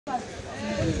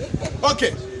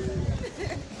Okay.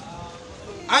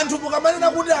 Anthu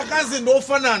mukamanena kuti akazi ndo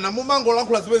ofanana mumango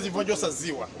lankhula zimene zifo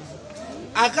chosaziwa.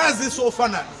 Akazi si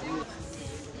ofanana.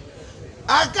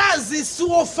 Akazi si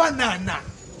ofanana.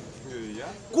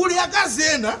 Kuli akazi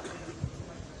ena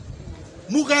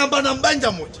mukayambana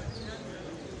mbanja moja.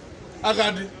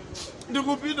 Akati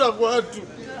ndikupita kwatu.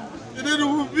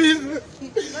 Ndikupita.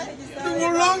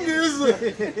 Ndikulongeza.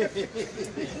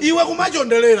 Iwe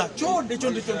kumachondelera. Chonde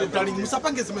tali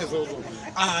musapange zimezozo.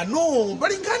 Ah no,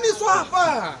 balinganiso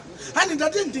hapa. Hani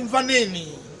ndate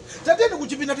ndimvaneni. Tateni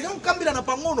kuchipinda tikamukambira na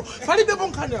pang'ono. Palibe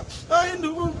ponkhani. Ai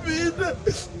ndikupita.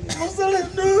 Musale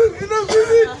ndo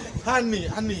ndikupita. Hani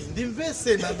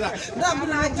ndimvese dada.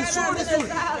 Ndambira ndisole.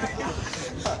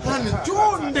 Hani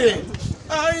chonde.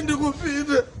 Ai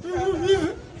ndikupita.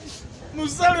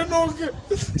 Musale noke.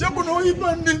 Chakuno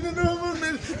ipa ndini.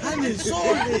 Hani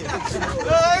sole.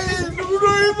 Ai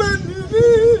ndikuno ipa ndini.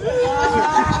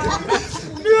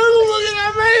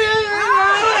 Ndikumakina maya.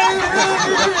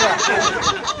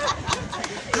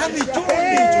 Hani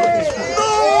chonde. No,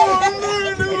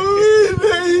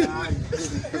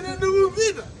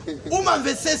 ndikupita.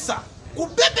 Umamvesesa.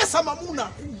 Kubebesa mamuna.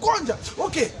 Gonja.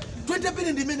 Okay.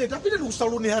 20 minutes. Tapite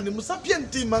kusaluni hani. Musapie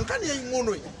ntima. Nkani ya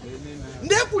ing'ono.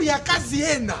 Ndekuli akazi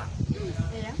ena.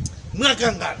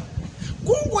 Mwakangana.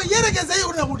 Kungo yerekeza hiyo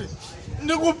unakuti.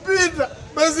 Ndikupita.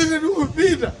 Basi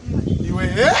ndikupita.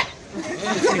 Iwe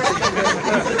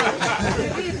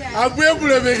Abuye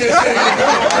kulebeke.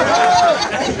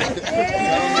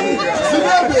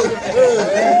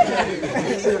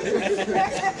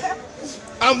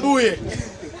 Ambuye.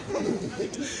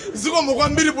 Ziko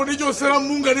mukwambiri ponicho sera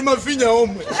munga ni mafinya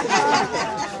omwe.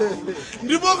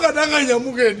 Ndipo kadanganya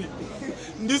mukeni.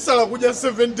 Ndisala kuja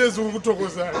 7 days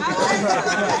ukutokozana.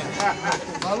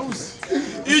 Malusi.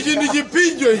 Ichi ndi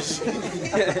chipinjo ichi.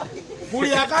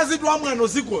 Kuli akazi twa mwana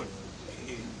zikoni.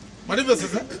 Malive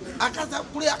sasa. Akaza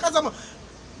kuli akaza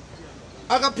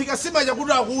akapika sima ya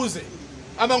kuti akuuze.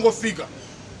 Amangofika.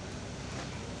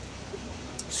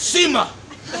 Sima.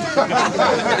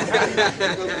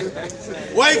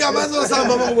 Waika mazo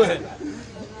samba mangwe.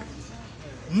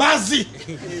 Mazi.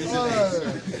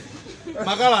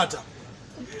 Magalata.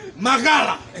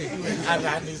 Magala.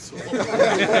 Ananiso.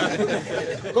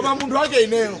 Koma mundu wake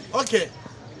ineyo. Okay.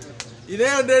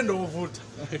 Ineyo ndendo uvuta.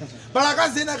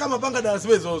 Balakazi ina kama panga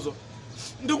darasibe zozo.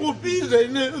 Ndikupita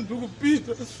ineyo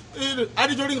ndikupita.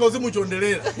 Ati cholinga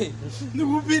uzimuchondelera.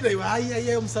 Ndikupita iwe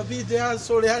ayi msapite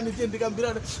asole hani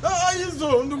tendikambirana.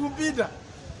 Ayizo ndikupita.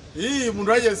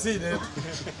 Mundu aje sine.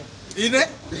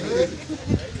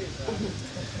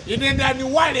 Ine ndani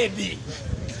waledi.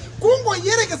 Kungo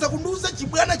yerekeza kunduza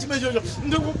chibwana chimechocho.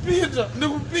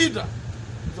 Ndikupita.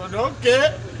 So okay.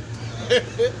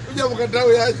 Uja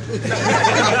mukatawe yacho.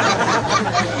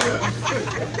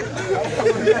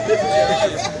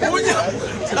 Uja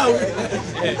mukatawe.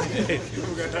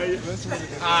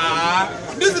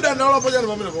 Ndizi dandaula poja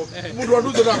nipamile kwa. Mundu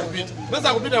wanduzo na kupita.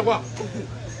 Mesa kupita kwa.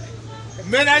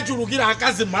 Mena achulukira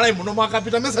akazi malai muno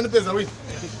mwakapita. Mesa nipeza wini.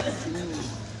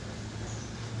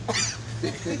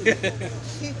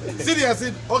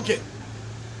 Seriously, okay.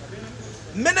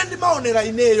 Mena ndi maonera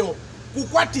ineyo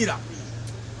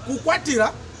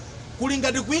kukwatira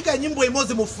kulinga ndikuika nyimbo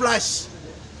imozi mu flash.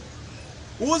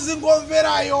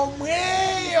 Uzingomvera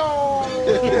yomweyo.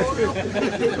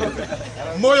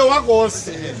 Moyo wako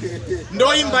wose.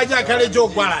 Ndo imbaja akale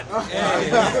jogwalani.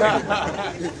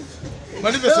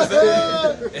 Manifesto.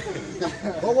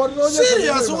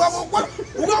 Serious,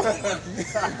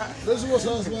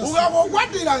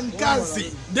 ukakwatira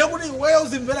nkazi ndekuti wewe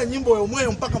uzimvera nyimbo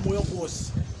yomweyo mpaka moyo wose.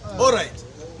 Alright.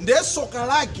 Ndesoka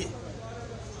lake.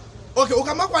 Okay,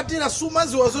 ukamakwatira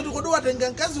sumazi wazoti kodi watenga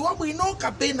nkazi wabwino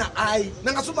kapena ai.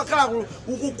 Nanga suma kala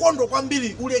ukukondo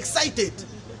kwambiri, uli excited.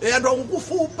 Ando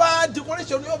akukufupa,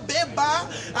 decoration yo beba,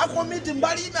 akomiti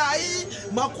mbali nayi,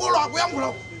 makolo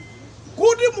akuyangula.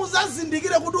 Kuti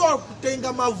muzazindikire kuti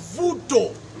watenga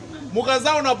mavuto.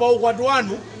 Mukazao pa ukwati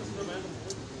wanu.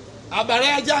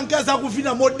 Abale aja nkaza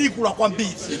kufina modikula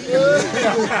kwambiri.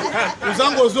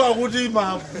 Uzangozoa kuti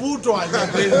mavuto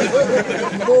ajapenda.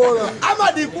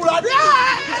 Ama dikula.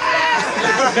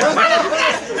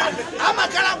 Ama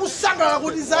kala kusangala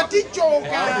kuti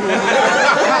zatichoka.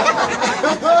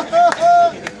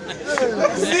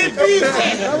 Zipite.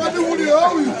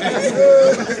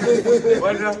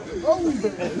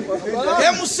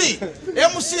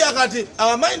 MC akati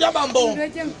amaindi abambo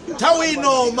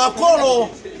tawino makolo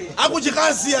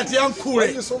akuchikazi ati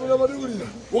yankule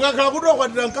ukakhala kuti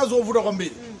wakwatira mkazi wovuta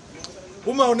kwambiri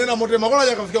umaonena mote makola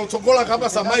yakafika utsogola kapa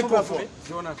sa microphone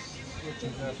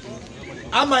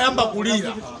ama yamba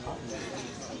kulira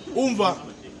umva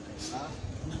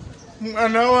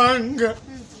mwana wanga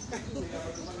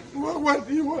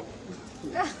wakwatiwa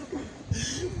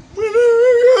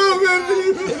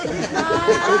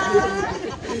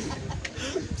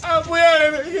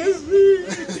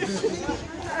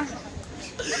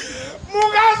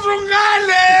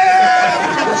mukazungane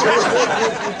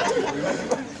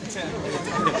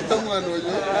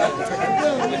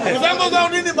uzangoza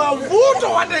unini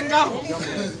mavuto watengaho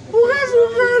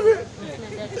mukazungane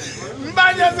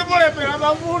mbanya zimulepera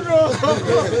mavuto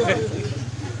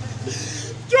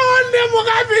chonde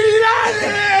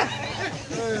mukabilirane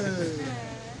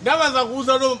ndavaza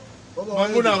kuuza no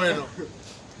mamuna weno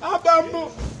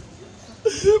abambo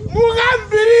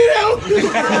mukambirire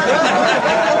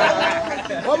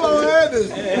baba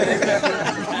wede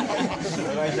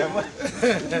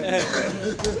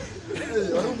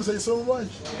wangu say so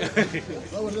much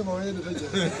baba ndema wede taje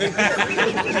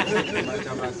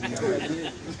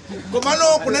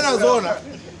komano kunena zona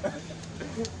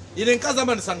ile nkaza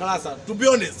mani sangalasa, to be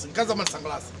honest, nkaza mani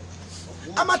sangalasa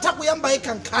amataku yamba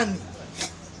eka nkani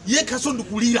yeka sondu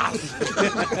kulira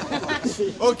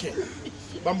okay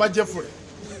bamba Jeffrey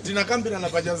tinakambira na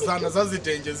pajazana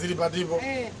zazitenje zili patipo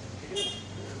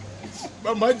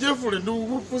bamba Jeffrey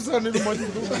ndikukusana ndi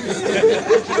mwajidu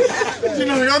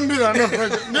tinakambira na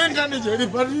paja nenga nijeli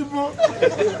patipo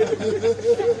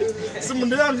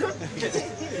simundiyanga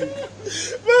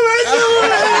baba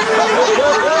Jeffrey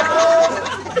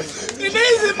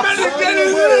inezi manikeni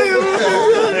zili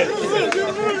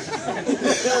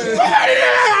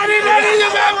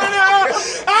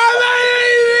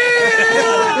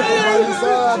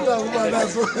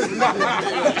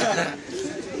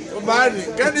Bani,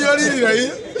 kani yolili na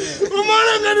hii?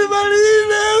 Umana kani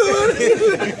balile.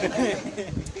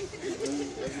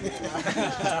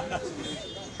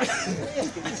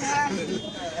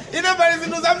 Ina bali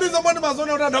zinu zambizo mwani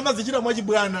mazone utandama zichira mwaji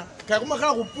bwana. Kaya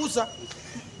kumakala kupusa.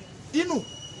 Inu.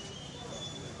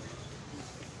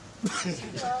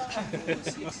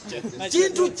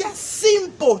 Chintu cha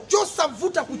simple,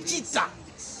 chosavuta kuchita.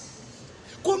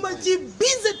 Koma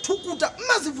jibize tukuta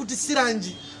mazivuti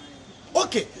siranji.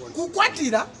 Okay,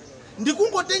 kukwatira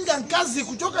ndikungotenga nkazi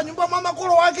kuchoka nyumba mama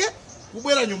kolo wake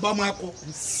kubwera nyumba mwako.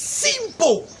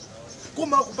 Simple.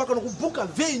 Kuma mpaka kubuka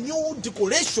venue,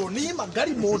 decoration,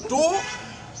 magari moto,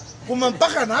 kuma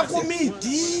mpaka nako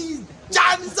miti,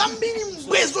 chani zambini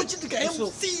mbwezo chitika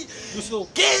MC,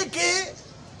 keke.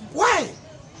 Why?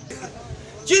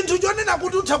 Chintu jone na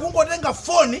kuti utakungotenga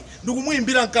phone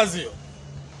ndikumuimbira nkazi yo.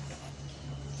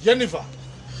 Jennifer.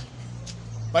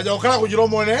 Baja ukala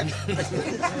kujiromone.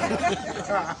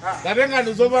 Datenga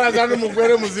nizobala zanu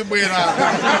mugwere muzibwera.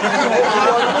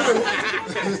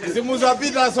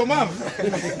 Simuzapita somavu.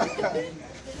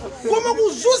 Koma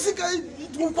kuzusika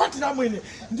ukwatira mwene.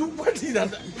 Ndiukwatira.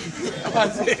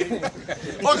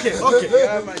 Okay.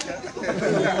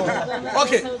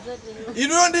 Okay.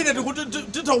 Inu ndine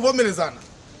titakuvomerezana.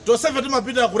 Toseve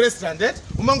tumapita ku restaurant,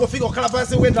 umangofika ukala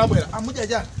pasi wenda abwera. Amuja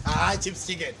jana. Chips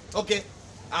chicken. Okay.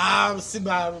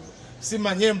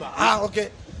 Sima nyemba. Okay.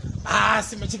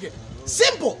 Sima chicken.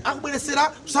 Simple. Akubweresera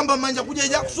kusamba manja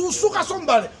kujeja susuka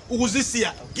sombale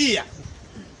ukuzisia gia.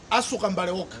 Asuka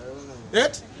mbale oka.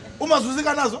 Right?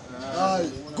 Umazuzika nazo?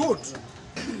 Good.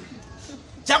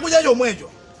 Chakuja yomwejo.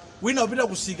 Wina upita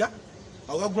kusika,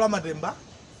 akagula mademba,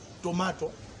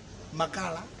 tomato,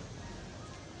 makala,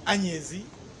 anyezi,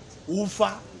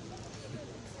 ufa,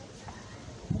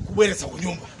 kubweresa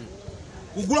kunyumba.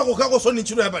 Kugula kokako soni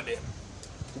nchiro yabade.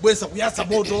 Kubweresa kuyasa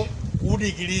moto,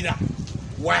 kudikilira.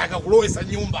 Wayaka kulowesa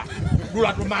nyumba,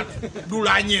 dula tomato,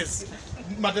 dula anyezi.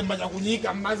 Matemba ya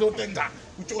kunyika, mazi otenga,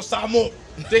 kuchosamo,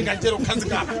 tenga njero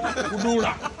kazika,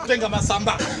 kudula, tenga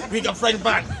masamba, wika frying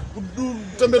pan,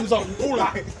 tembe mza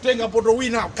kula, tenga poto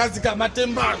wina, kazika,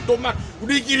 matemba, tomato,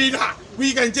 kudikilira,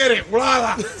 wika njere,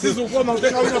 kulala, sisu koma,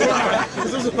 tenga wina kulala,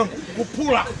 sisu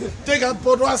kupula, tenga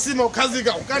poto asima,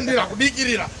 kazika, ukandira,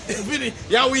 kudikilira, kupiri,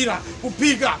 ya wira,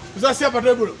 kupika, kuzasia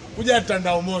patebulo, kuja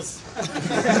tanda umozi.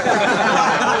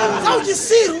 Sauti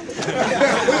siru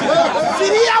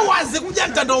firia waze kuja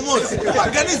tanda umozi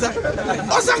maganiza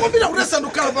osa ngombira kutesa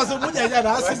ndukala pasi mmoja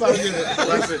jana asiba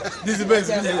basi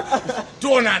dizibezi kuja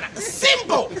tuonana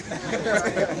simple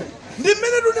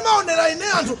ndimene tuni maonera ine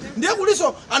anthu ndiye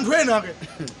kuliso anthu ena ake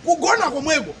kugona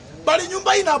komweko bali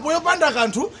nyumba inapo yopanda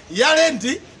kanthu ya rent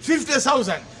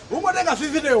 50,000 ungotenga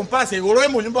 50 yompase ulowe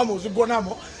mu nyumba mo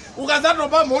uzigonamo ukazato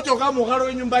pa mocho kama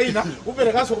ukalo nyumba ina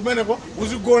uperekaso kumeneko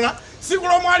uzigona siku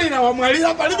lo mwalira wa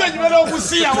mwalira palibe chimene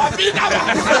okusiya wapita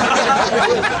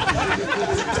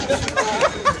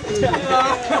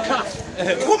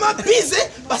Kuma busy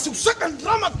basi kusaka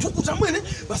drama chuku cha mwene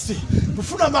basi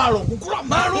kufuna malo kukula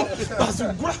malo basi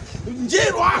kukula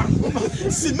njerwa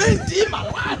simenti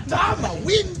malata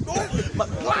mawindo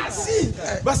maglasi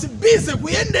basi busy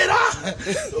kuyendera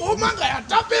omanga ya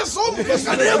tapeso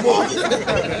mkakanebo.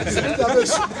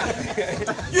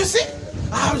 You see?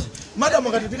 Madam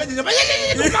akatika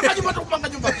nyumba kumanga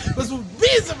nyumba basi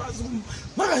busy basi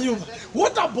manga nyumba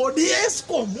water body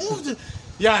esco moved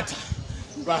yata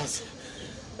basi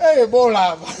bola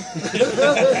hapa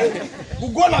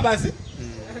kugola basi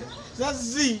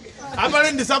sasa hapa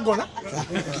lendi sagona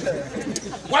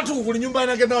watu kuli nyumba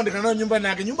yake ndio ndikana nyumba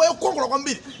yake nyumba yo kongola kwa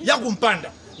mbili ya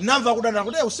kumpanda namba kudana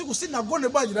kudai usiku sina gone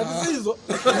baji na tizizo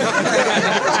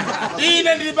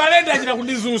ine ndilibalenda jina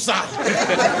kundizusa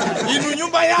inu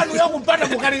nyumba yanu ya kumpanda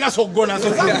mukalinga sogona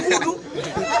sasa kudu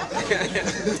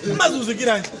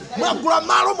mazuzikira nje mwakula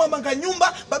malo mwamanga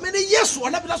nyumba pamene Yesu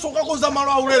anapita soka koza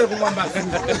malo aulele kumwamba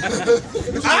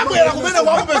abwera kumene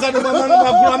kwapeza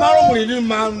mwakula malo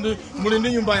mulindi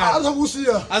nyumba yanu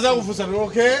azakufusa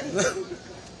okay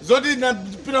zoti na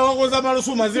pina wakoza malo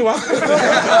suma ziwa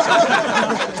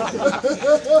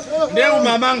Neu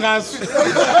mamanga asu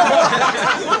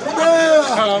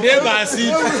Ne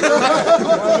basi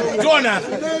Jonah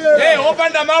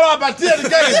opanda malo apatia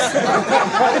guys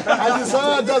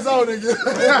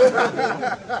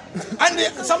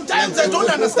and sometimes I don't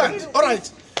understand. All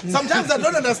right, sometimes I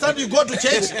don't understand. You go to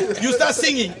church, you start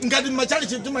singing. Ngati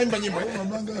machalichi tumaimba nyimbo.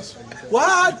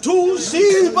 Watu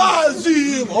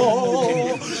sibazivo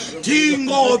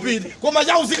tingopili koma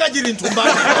cha usika jiri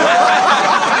ntumbani.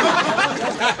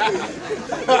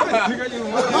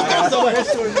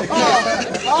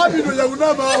 Abino ya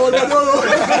kunama wadadolo.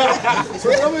 So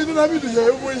kama ina abino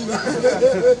ya umwina.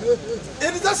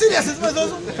 It is a serious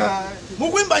also.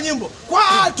 Mukwimba nyimbo.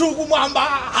 Kwatu kumwamba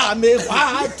ame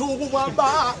kwatu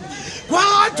kumwamba.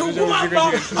 Kwatu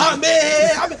kumwamba ame.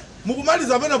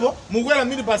 Mukumaliza penapo mukwela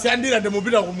mini pasi andira nde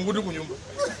mupita kumukuti kunyumba.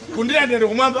 Kundira nde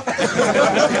kumwamba.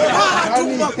 Kwatu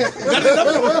kumwamba.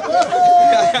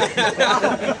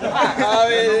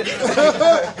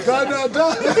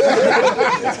 Canada.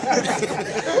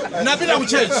 Napita ku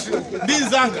church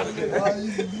ndinzanga.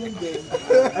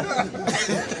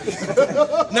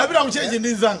 Napita ku church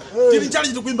ndinzanga. Tili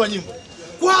chali tukuimba nyimbo.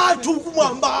 Kwatu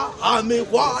kumwamba ame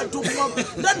kwatu kumwamba.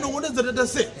 Ndani nongondeza tata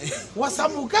se.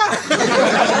 Wasamuka.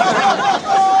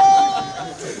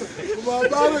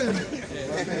 Mabare.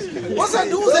 Wasa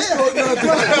nduze.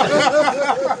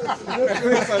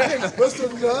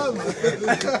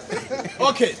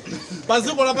 Okay.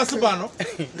 Paziko la pasipano.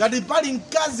 Ngati pali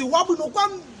mkazi wabwino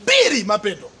kwambiri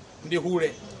mapeto ndi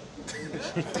hule.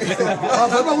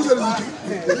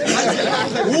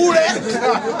 Hule.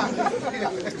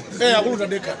 Akuluta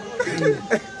deka.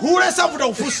 Hule safuta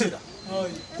kufusira.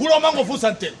 Hule mango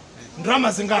fusa ntele.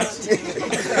 Drama zingati.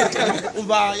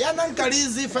 Uva yana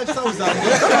nkalizi 5,000.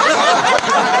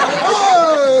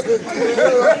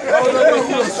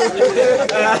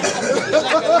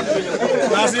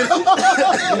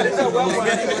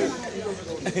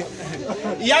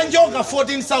 Yanjoka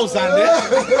 14,000.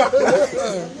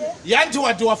 Yanti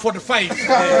watu wa 45.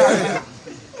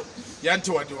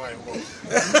 Yanti watu wa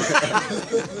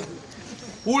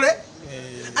Hule.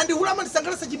 Andi hula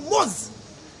manisangalasa jimozi.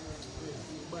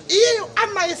 Iyo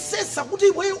amaesesa kuti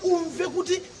wewe umve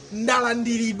kuti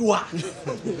ndalandiridwa.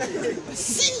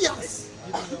 Serious.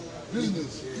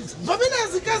 Pamene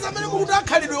azikaza amene mukuti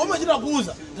akhalidwe omachita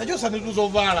kuuza tachosa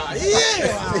nituzovala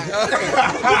iye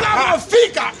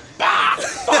ukafika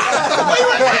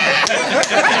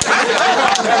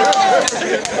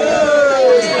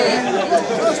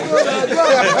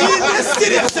it's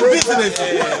serious business.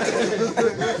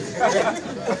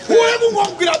 Uwe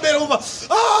kungomkwira bere uva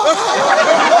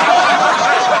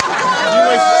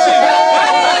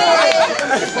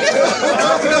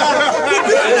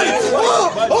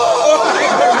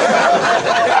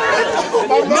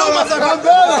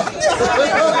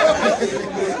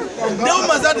Ndio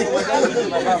mazadi.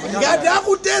 Ngati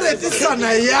akutereti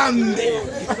sana yambe.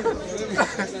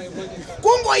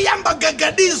 Kungo yamba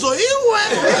gagadizo iwe.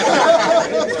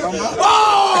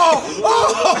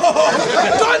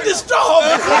 Don't stop.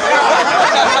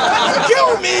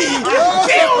 Kill me.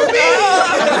 Kill me.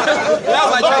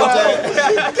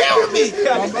 Kill me.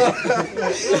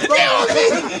 Kill me.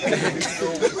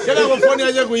 Kila mfoni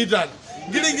aje kuitana.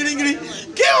 Ngili.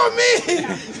 Kill me.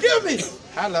 Kill me.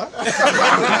 Hello.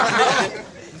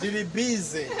 Ndili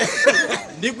busy.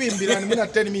 Ndikuimbira mina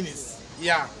 10 minutes.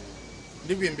 Yeah.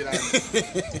 ndikuimbira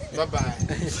bye bye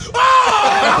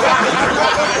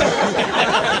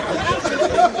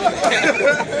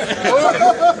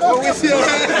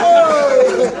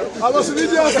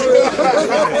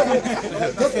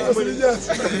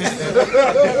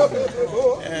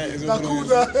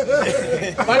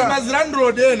pali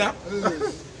mazirandiro dena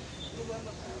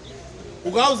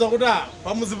ukauza kuti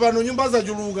pamuzi pano nyumba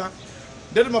zachuluka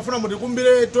ndeti mafuna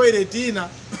mutikumbire toilet ina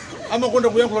amakonda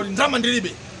kuyankhula kuti ndalama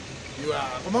ndilibe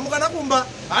koma mukanakumba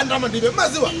ndalama ndilibe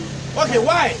maziwa okay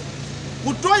why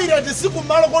ku toilet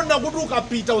sikumalo kona kuti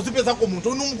ukapita uzipezako munthu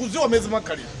unumukuziwa mezi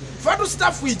makhalira fatu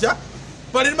staff ija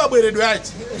pali mabweredwe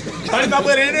achi pali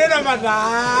mabweredwe ena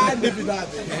mata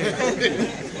ndipitabe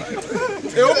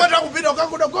umata kupita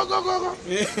ukakuda gogogogo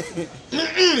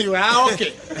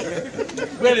okay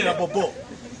bwerera popo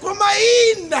koma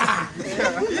ina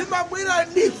imabwera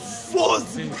ndi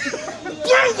force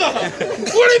ganga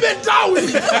kulibe tawi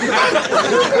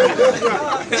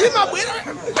imabwera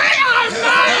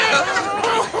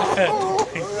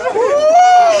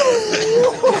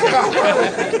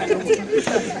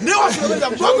ndio washoza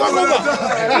gogogogo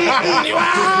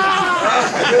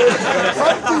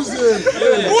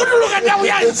mutu lukata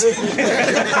uyanchi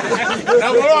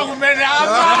nakolowa kumene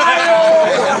amayo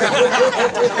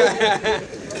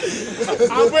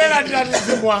akwela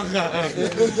ndiratizimwanga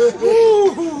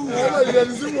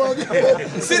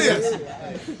serious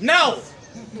now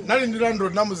nali ndilando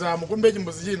namuzamu kumbe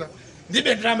chimbuzi china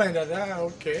ndibe drama ndati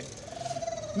okay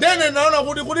ndene naona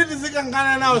kuti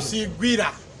tizikangana nawo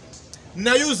sigwira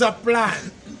na use plan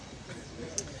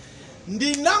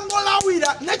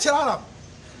ndinangolawira natural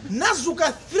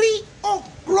nazuka 3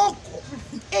 o'clock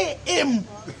am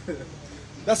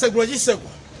ndasegula chiseko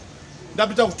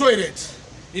ndapita ku toilet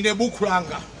ine buku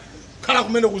langa khala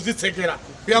kumene kuzitsekera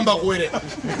kuyamba kuwereka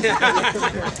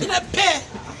ine pe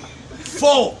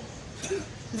 4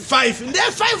 5 nde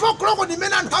 5 o'clock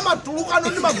ndimene anthu amatuluka ano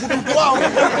ndi magududu awo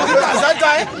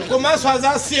azataye komanso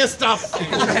azasiye staff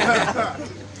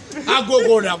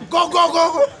agogoda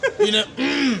gogogogo ine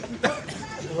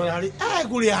ali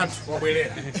kuli anthu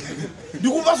wabwerera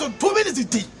ndikumvaso 2 minutes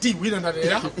ti wina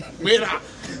ndateya bwera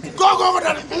gogogo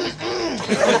ndati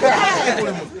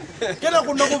kuli munthu kena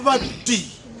kuna kuva ti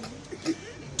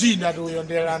ndati uyo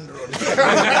ndi landlord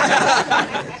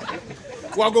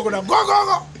wagogoda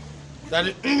gogogo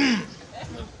ndati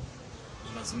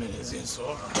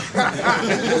nazimenezenso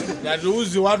ndati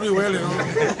uzi watu iwelero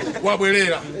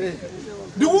wabwerera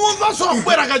ndikumvaso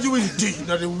akubwera kachiwiri ti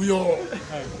ndati uyo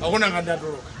akuna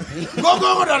ngandatuluka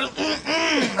gogogo ndati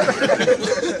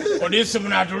kodisi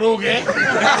munatuluke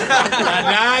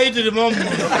ndati ayi tilimo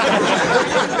muno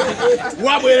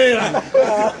wabwerera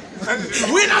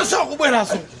wina so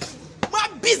kubweraso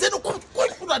mabize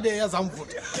nokutadeya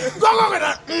zamvuta gogogo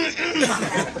ndati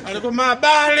aliko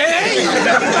mabale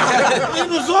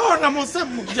inuzona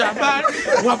musemujabale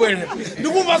wabwerera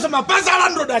ndikumvaso mapasa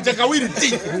landlord achakawiri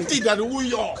ti ndati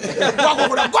uyo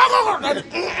wagogoda gogogo ndati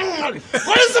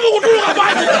kodisi mukutuluka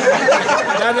paji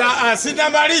ndati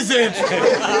sindamalize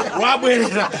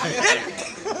wabwerera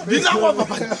ndinakwapa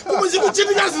paji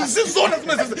kumuzikuchitika zisizona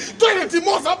toilet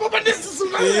moza papa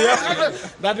ndisisuna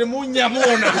ndati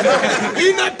munyamona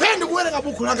inapendi kuwereka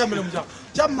buku langa mele mchako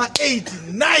chama 8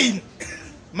 9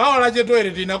 maola che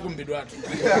toilet inakumbidwa atu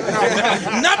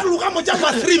natulukamo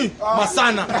chama 3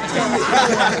 masana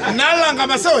nalanga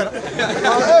masewera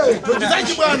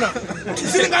ndizachi bwana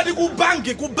silingati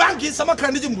kubanki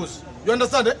samakhala ndi chimbuzi you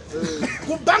understand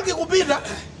kubanki kupita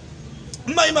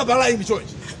mmaima balaini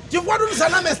chonchi chifukwa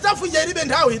tutisaname staff ija ilibe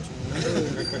nthawi itu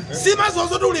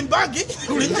simazozo ti uli mbanki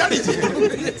uli mchalichi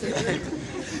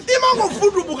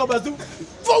imangofutubuka basi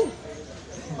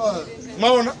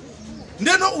maona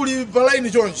ndeno uli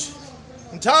balaini chonchi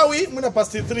nthawi mwina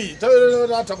past 3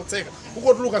 nthawi atha kutseka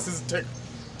ukotuluka sizitheka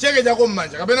cheke chako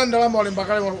mmanja kapena ndalama walemba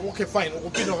kale okay fine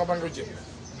ukupita ukapanga uje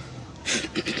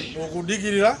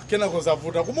ukudikirira kena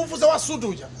kozavuta kumufuza wasutu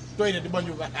uja toilet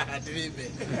banjuka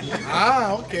tilibe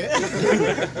okay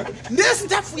ndi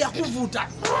staff yakuvuta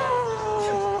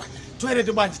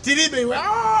toilet banji tilibe iwe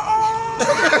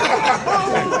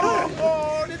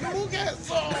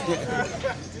litulukeso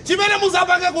chimene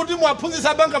muzapanga kuti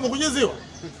mwaphunzitsa banka mukunyiziwa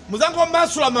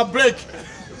muzangomasula ma break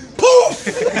poof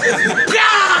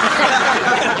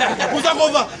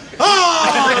muzangova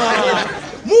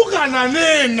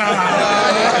mukananena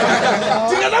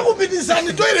tikana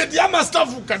kupitisani toilet ya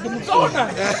mastafu kandi mutaona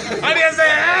aliyeze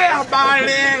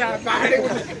abale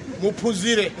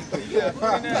muphunzire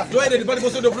toilet pali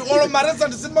koso ndo all maresa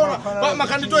ndisimba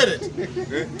makandi toilet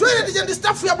je ndi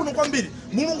staff ya buno kwambiri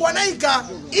mulungu anaika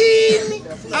in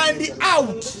and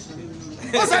out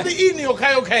osati in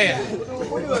okay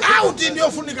out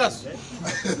ndio funikaso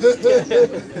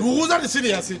ruhuza ni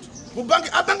serious itu kubanki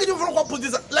abanki chofuna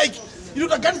kwaphunzitsa like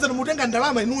inotaganiza nomutenga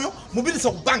ndalama inuyo mupitisa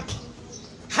ku banki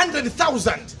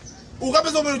 100,000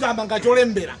 ukapeza umene utamba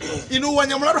ngacholembera inu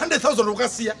wanyamula 100,000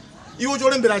 ukasiya iwo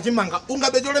cholembera achimanga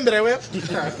ungabe cholembera iweyo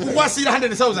ukwasira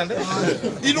 100,000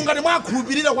 inu ngati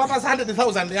mwakhulupirira kwapasa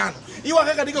 100,000 yanu iwo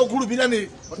akakatika kukhulupirira ni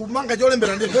kumanga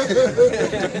cholembera ndi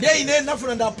ndiye ine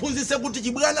ndafuna ndaphunzitse kuti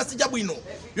chibwana si chabwino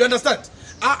you understand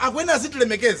akwena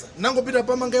azitilemekeza nangopita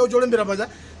pamanga yo cholembera paja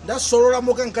ndasolola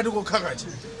moka nkati kokhakacha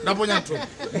ndaponya nthu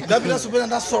ndapita supena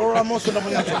ndasolola moso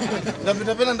ndaponya nthu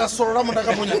ndapita pena ndasolola mo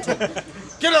ndakaponya nthu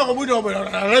kila ko bwino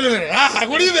bwino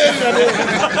kulibe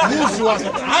muzi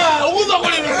wasa ukuza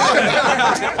kulibe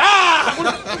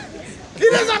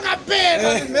kile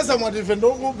zakapena mesa mwatife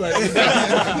ndokuba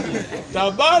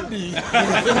tabadi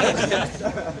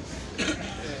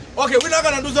okay wina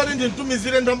kana nduza ndi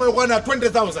ntumizire ndamba yokwana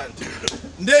 20,000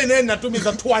 ndiye ine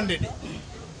natumiza 200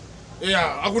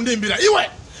 yeah akundimbira iwe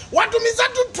watumiza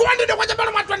 200 kwa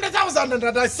jabalo ma 20,000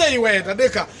 ndata say iwe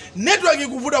tadeka network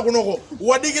ikuvuta kunoko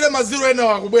wadikire maziro ena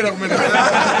wakubwera kumene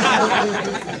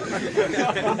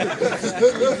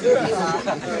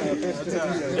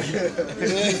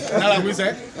nala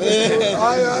kuisa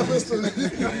aya festo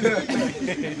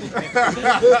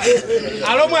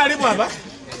alomwe alipo hapa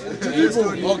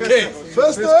okay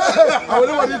festo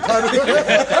awale wanitani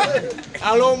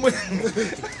alomwe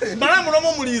malamu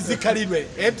nomo mulizikhalidwe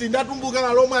eti ndatumbuka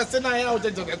alomwe asena yawo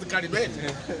chachoka zikhalidwe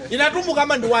inatumbuka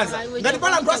ama ndiwaza ngati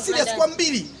pala anthu asirias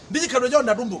kwambiri ndi chikhalidwe chawo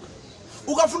ndatumbuka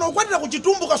ukafuna kukwatira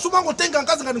kuchitumbuka sumango tenga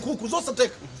nkazi ngati nkhuku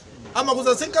zosateka ama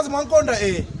kuza senkazi mwankonda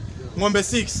ng'ombe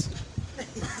 6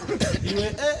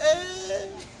 iwe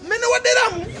mene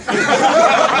waderamu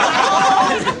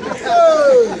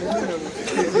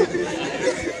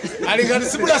alikati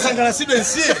sibula sangala sibe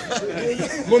nsie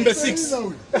ng'ombe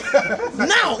 6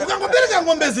 now ukangobereka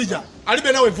ng'ombe zija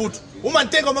alibe nawe vuto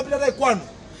umantenga umapita naye kwanu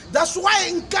that's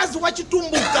why nkazi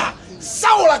wachitumbuka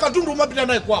saula katundu umapita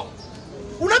naye kwao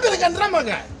unabereka ndrama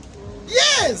gani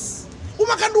yes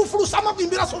umakandi ufulusa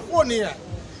amakuimbira sofoni ya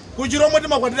kuchiromwe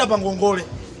timakwatira pa ngongole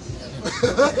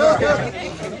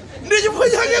ndichifukwa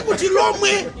chake kuti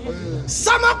lomwe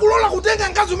samakulola kutenga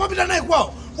nkazi umapita naye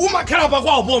kwao umakhala pa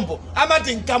kwao pompo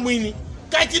amati nkamwini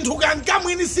kachinthu ka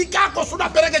nkamwini sikako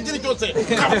sudapereke chilichonse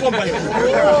kapomba iwe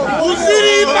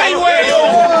uzilimba iweyo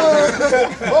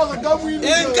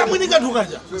nkamwini kanthu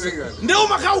kaja ndi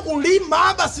umakhala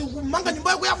ukulima basi kumanga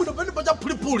nyumba yako yabwino pene pacha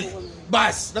phulipuli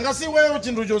basi nangasi iweyo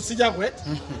chinthu chonsi chakwe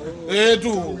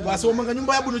etu basi umanga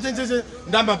nyumba yabwino chencheche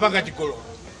ndamba panga chigolo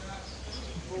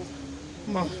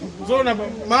zona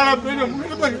mara pene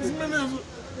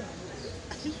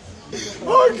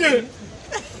okay.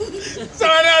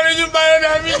 Someone out you buy it.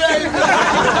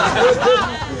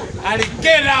 I'll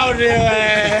get out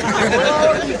there.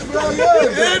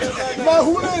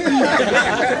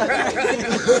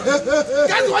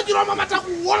 Guys, what you know, Mata,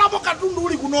 what about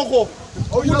Katunduli Kunoko?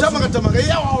 Oh, you Tamaka,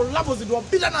 yeah, Labos, it was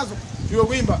bitter nazo. You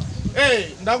wimba. Hey,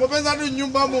 ndakopeza ndi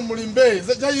nyumba mu mulimbe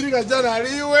zachayirika jana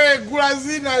aliwe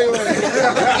gulazina iwe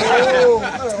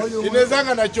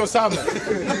inezanga na chosama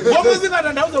bomwe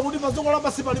zingatandauza kuti mazoko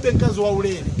lapa sipalibe mkazi wa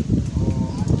ulere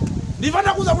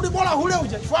ndifana kuza kuti bola hule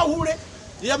uja chifwa hule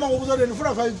iyama kukuza kuti ndifuna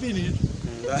 5 pini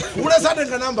hule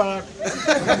satenga namba latu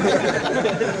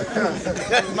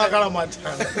makala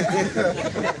matana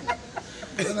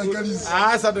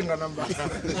satenga namba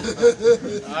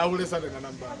hule satenga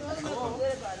namba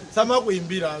sama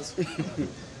kuimbira aso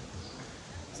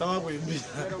sama kuimbira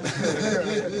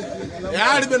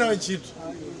ya alibe nawe chitu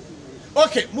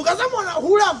okay mukazamona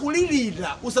hula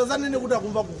kulilira usazanene kuti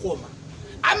akumva kukoma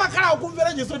amakhala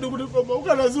ukumvera chisodi kuti koma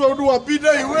ukanaziwa kuti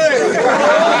wapita iwe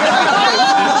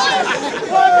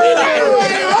wapita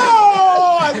iwe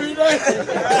wapita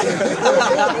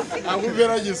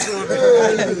akumvera chisodi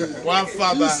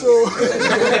wafaba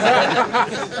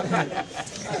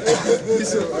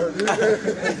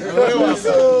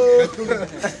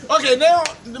okay leo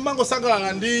ndimango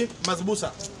sangala ndi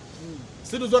mazibusa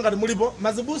situ zonga ndi mulipo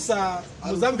mazibusa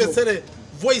muzamvetsere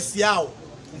voice yawo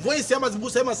voice ya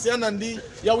mazibusa yamasiana ndi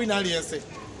ya wina aliyense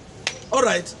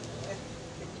alright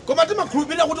koma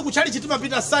timakhulupirira kuti kuchali chitima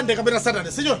pita Sunday kapena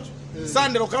Saturday sichoncho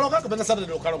Sunday lokaloka kapena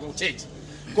Saturday lokaloka ku church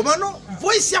koma no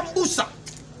voice ya mbusa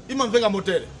imamveka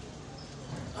motere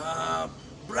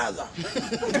brother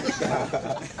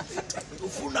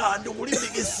ufuna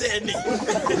ndikulimbikiseni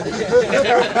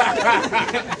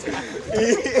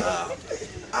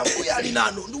ambuya ali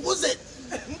nanu ndikuze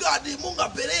ngati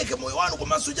mungapereke moyo wanu kwa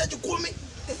masuja 10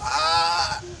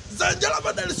 Zanjala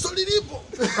badali solilipo.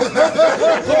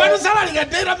 Komano sala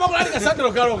lingatera pakula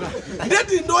likasandro kaloka.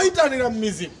 Ndeti ndoitanira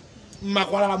mmizimu.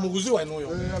 Makwala mukuziwa inuyo.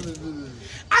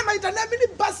 Ama itania mini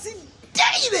basi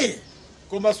daily.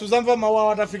 Koma suzamva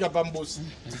mawawa atafika pambusi.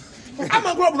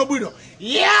 Ama ngula buno bwino.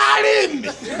 Yalimbi.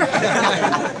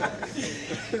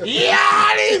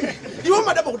 Yalimbi. Iwo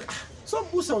madaba kuti so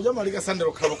mbusa ujama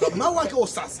likasandro kaloka. Mawa ke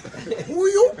osasa.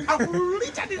 Uyu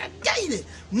akulitanira daily.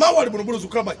 Mawa libuno buno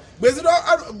zukraba. Bwezi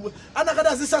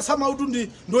anakada zisa sama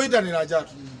utundi ndoitanira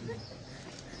ajatu.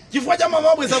 Chifukwa cha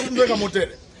mama bweza kumweka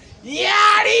motere.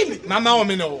 Yalimbi mama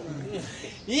omeno.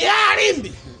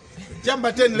 Yalimbi jamba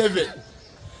 10 level.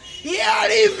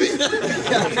 Yalimbi.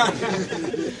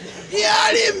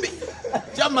 Yalimbi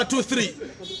jamba 2 3.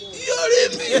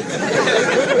 Yalimbi.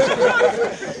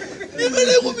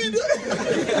 Nimele kubida.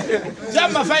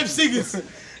 Jamba 5 6.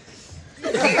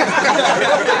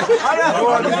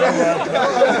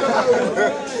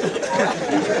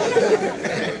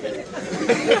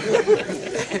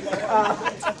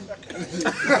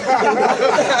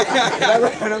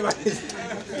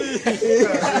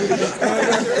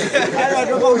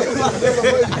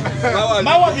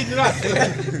 Mawa bidira.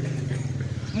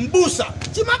 Mbusa.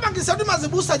 Chimapa ngisatu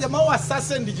mazibusa ja mawa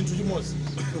sase ndi chintu chimozi.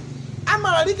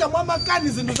 Amalalika mwa makani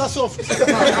zindu za soft.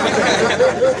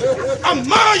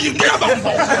 Amayi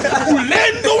ndabamba.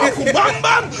 Ulendo wa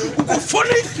kubamba,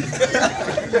 ukufoniki.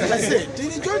 Ase,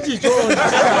 tini George.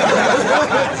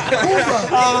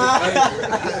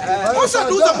 Musa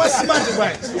duza mwa smart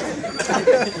right.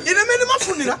 Ine meni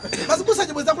mafunira. Mazibusa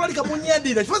je bweza kulalika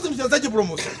munyadira. Chifazi mchanzaji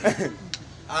promotion.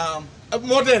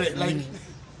 Modere like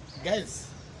guys.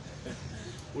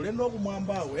 Ulendo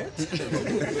kumwamba we.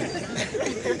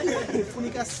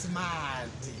 Funika smart.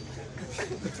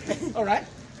 All right.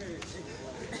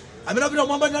 Amina bila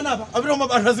mwamba ndana hapa. Amina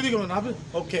mwamba anazilika na hapa.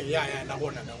 Okay, yeah,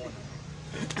 naona.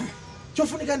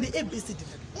 Chofunika ndi ABCD.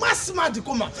 Ma smart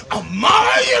koma.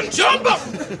 Amayi mjomba.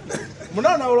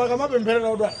 Munaona ulaka mapemphera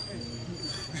udwa.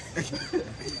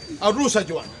 Arusha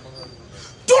jwana.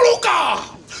 Tuluka!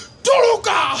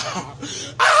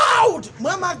 Out!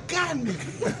 Mama gani?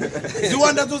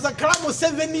 Ziwanda zoza kalamo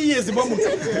 7 years mwamu.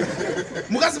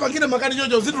 Mukasi pangine makani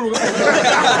jojo zituluka.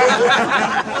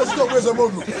 Asito kweza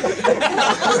modu.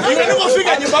 Iwe niko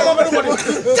fika nyumba mama niko.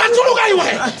 Tatuluka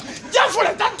iwe. Jafule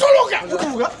tatuluka.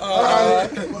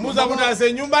 Muza kuna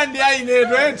se nyumba ndi aine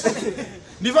twet.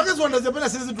 Ndifake ziwanda zipena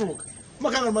sisi tuluka.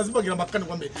 Makanga mazimba kila makani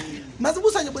kwambe.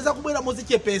 Mazibusa nyebweza kubwera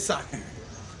moziche pesa.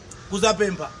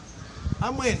 Kuzapemba.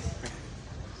 Amwene.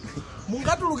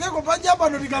 Mungatulukeko panja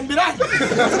pano nikambirani.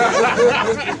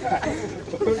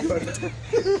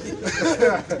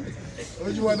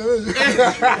 Ojiwana wewe.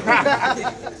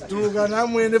 Tuluka na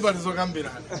amwene palizo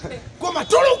kambirani. Koma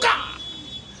tuluka.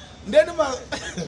 Ndeni